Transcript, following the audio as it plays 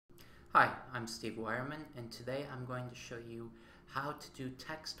Hi, I'm Steve Wireman, and today I'm going to show you how to do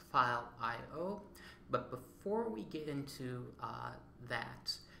text file I/O. But before we get into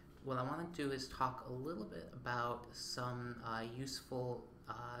that, what I want to do is talk a little bit about some useful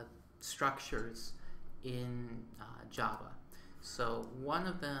structures in Java. So one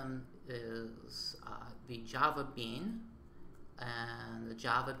of them is the Javabean, and the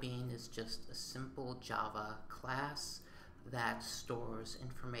Javabean is just a simple Java class that stores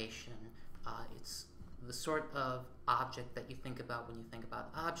information. It's the sort of object that you think about when you think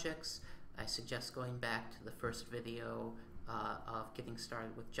about objects. I suggest going back to the first video of getting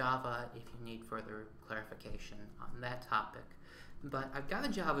started with Java if you need further clarification on that topic. But I've got a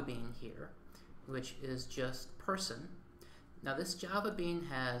Javabean here, which is just person. Now this Javabean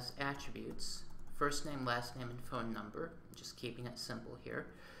has attributes, first name, last name, and phone number, just keeping it simple here.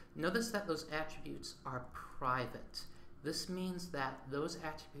 Notice that those attributes are private. This means that those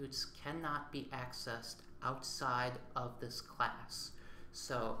attributes cannot be accessed outside of this class.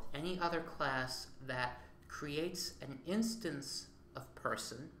 So any other class that creates an instance of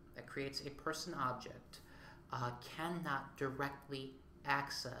person, that creates a person object, cannot directly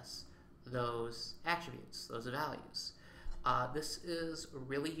access those attributes, those values. This is a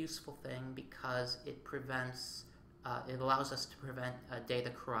really useful thing because it prevents, it allows us to prevent data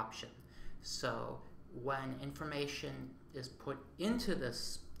corruption. So when information is put into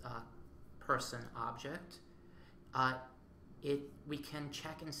this person object, we can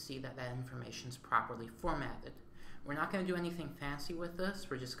check and see that that information is properly formatted. We're not going to do anything fancy with this.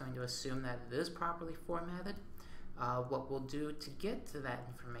 We're just going to assume that it is properly formatted. What we'll do to get to that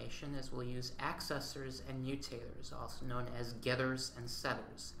information is we'll use accessors and mutators, also known as getters and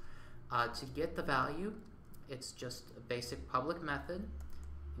setters. To get the value, it's just a basic public method,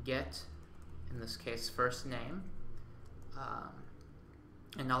 get, in this case, first name,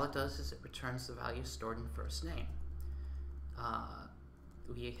 and all it does is it returns the value stored in first name.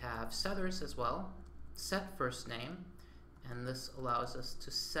 We have setters as well, set first name, and this allows us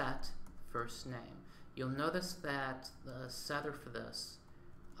to set first name. You'll notice that the setter for this,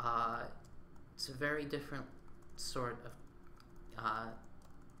 it's a very different sort of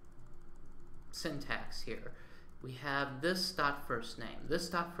syntax here. We have this dot first name. This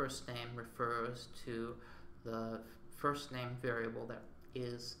dot first name refers to the first name variable that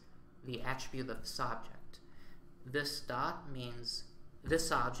is the attribute of this object. This dot means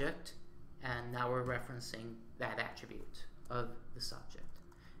this object, and now we're referencing that attribute of this object.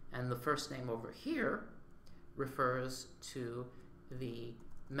 And the first name over here refers to the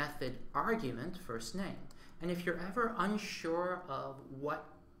method argument first name. And if you're ever unsure of what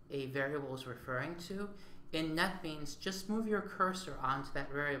a variable is referring to, in NetBeans, just move your cursor onto that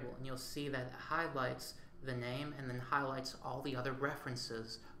variable and you'll see that it highlights the name and then highlights all the other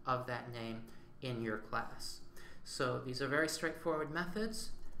references of that name in your class. So these are very straightforward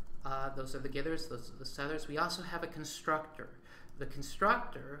methods. Those are the getters, those are the setters. We also have a constructor. The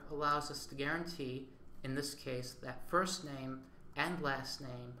constructor allows us to guarantee, in this case, that first name and last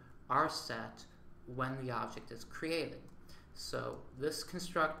name are set when the object is created. So this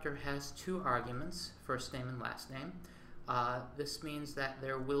constructor has two arguments, first name and last name. This means that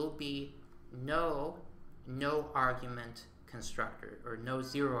there will be no argument constructor, or no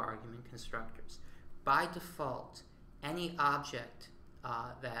zero argument constructors. By default, any object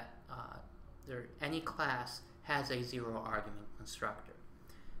any class has a zero argument constructor.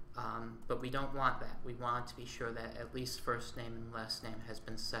 But we don't want that. We want to be sure that at least first name and last name has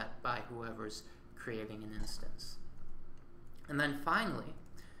been set by whoever's creating an instance. And then finally,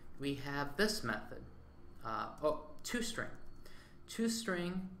 we have this method, toString.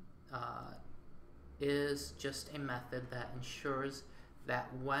 toString is just a method that ensures that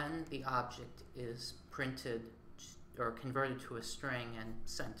when the object is printed or converted to a string and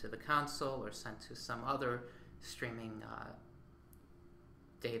sent to the console or sent to some other streaming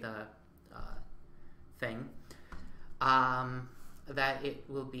data thing, that it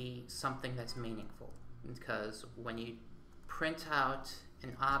will be something that's meaningful. Because when you print out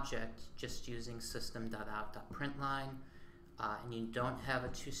an object just using system.out.println and you don't have a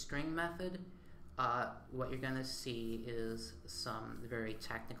toString method, what you're going to see is some very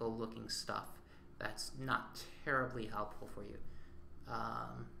technical looking stuff that's not terribly helpful for you.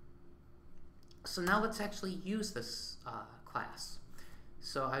 So now let's actually use this class.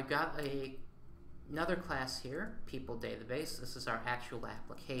 So I've got another class here, people database. This is our actual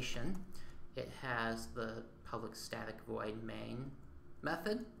application. It has the public static void main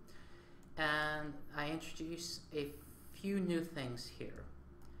method, and I introduce a few new things here.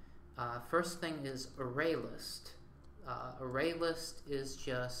 First thing is Arraylist. Arraylist is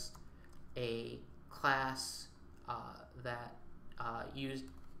just a class that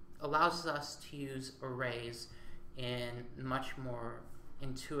allows us to use arrays in much more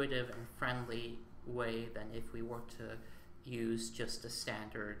intuitive and friendly way than if we were to use just a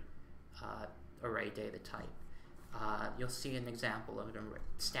standard array data type. You'll see an example of a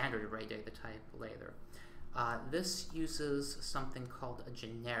standard array data type later. This uses something called a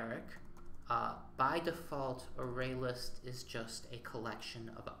generic. By default, Arraylist is just a collection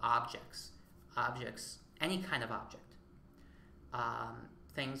of objects. Objects, any kind of object.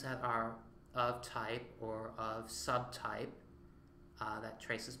 Things that are of type or of subtype that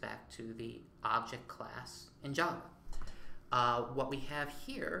traces back to the object class in Java. What we have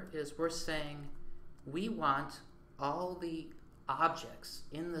here is we're saying we want all the objects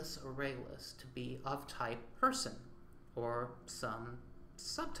in this array list to be of type person or some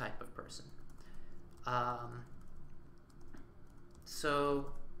subtype of person. So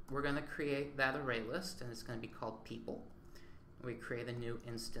we're going to create that array list, and it's going to be called people. We create a new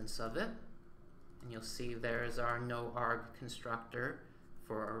instance of it, and you'll see there's our no-arg constructor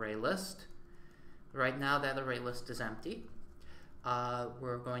for array list. Right now that array list is empty.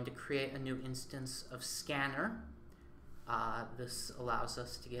 We're going to create a new instance of scanner. This allows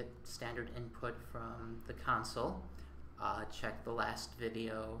us to get standard input from the console. Check the last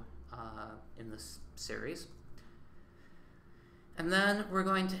video in this series. And then we're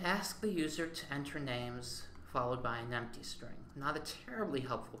going to ask the user to enter names followed by an empty string. Not a terribly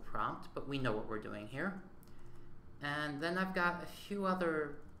helpful prompt, but we know what we're doing here. And then I've got a few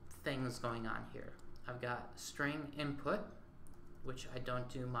other things going on here. I've got string input, which I don't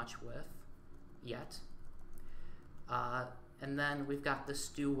do much with yet. And then we've got this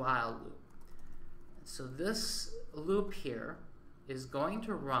do while loop. So this loop here is going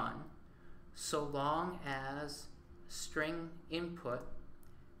to run so long as string input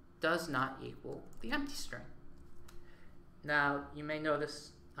does not equal the empty string. Now, you may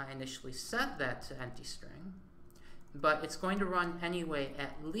notice I initially set that to empty string, but it's going to run anyway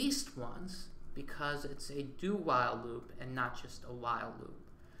at least once because it's a do while loop and not just a while loop.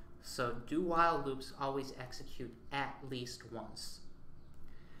 So do while loops always execute at least once.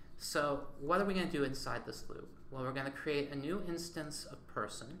 So what are we going to do inside this loop? Well, we're going to create a new instance of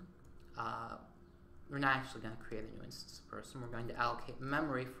person. We're not actually going to create a new instance of person. We're going to allocate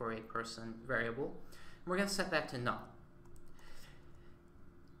memory for a person variable. And we're going to set that to null.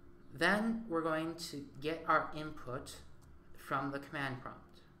 Then we're going to get our input from the command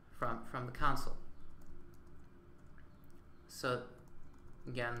prompt, from the console. So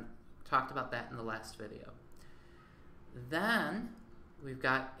again, talked about that in the last video. Then we've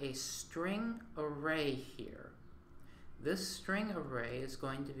got a string array here. This string array is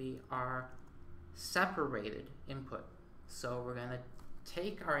going to be our separated input. So we're going to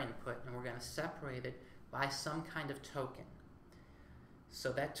take our input and we're going to separate it by some kind of token.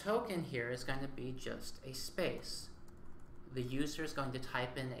 So that token here is going to be just a space. The user is going to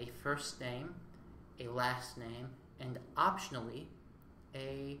type in a first name, a last name, and optionally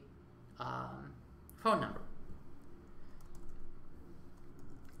a phone number.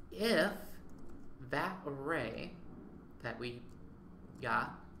 If that array that we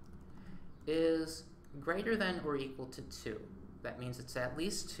got is greater than or equal to 2, that means it's at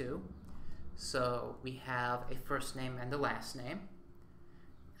least 2. So we have a first name and a last name,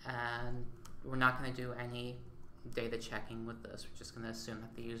 and we're not going to do any data checking with this. We're just going to assume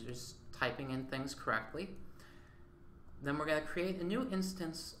that the user's typing in things correctly. Then we're going to create a new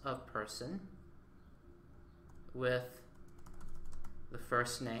instance of person with the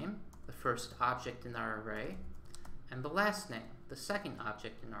first name, the first object in our array, and the last name, the second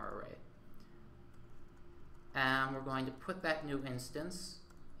object in our array. And we're going to put that new instance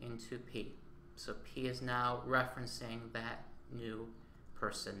into P. So P is now referencing that new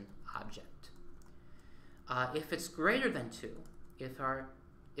person object. If it's greater than 2,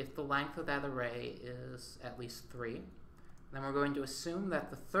 if the length of that array is at least 3, then we're going to assume that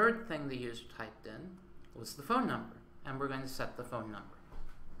the third thing the user typed in was the phone number, and we're going to set the phone number.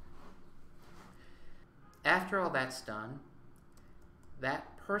 After all that's done,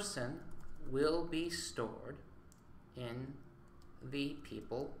 that person will be stored in the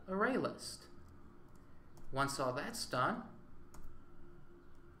people array list. Once all that's done,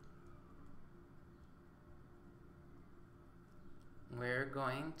 we're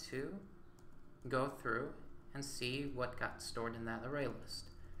going to go through and see what got stored in that array list.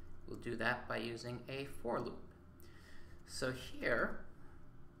 We'll do that by using a for loop. So here,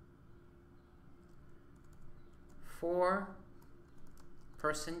 for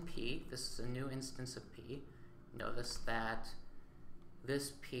person P, this is a new instance of P. Notice that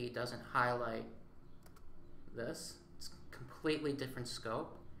this P doesn't highlight this. It's a completely different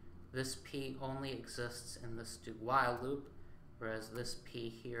scope. This P only exists in this do while loop, whereas this P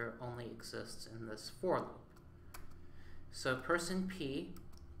here only exists in this for loop. So person P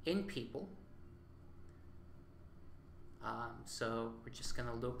in people. So we're just going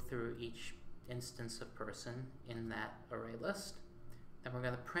to loop through each instance of person in that array list. Then we're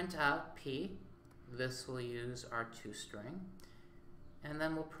going to print out P. This will use our toString. And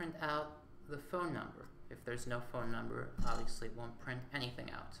then we'll print out the phone number. If there's no phone number, obviously it won't print anything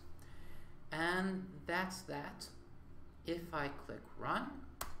out. And that's that. If I click run,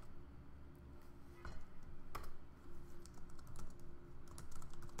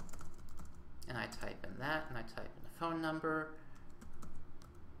 and I type in that, and I type in the phone number,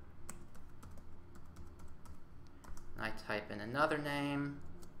 and I type in another name,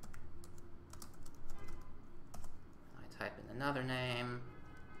 and I type in another name,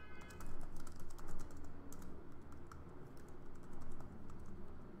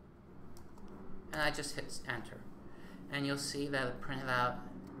 and I just hit enter. And you'll see that it printed out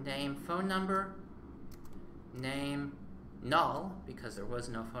name, phone number, name, null, because there was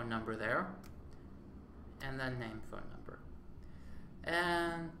no phone number there, and then name, phone number.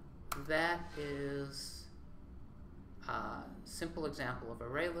 And that is a simple example of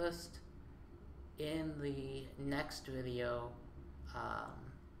Arraylist. In the next video,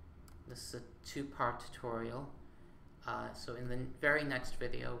 this is a two-part tutorial. So in the very next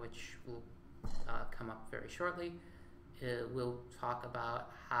video, which will come up very shortly, we'll talk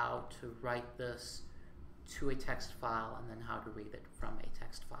about how to write this to a text file and then how to read it from a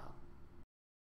text file.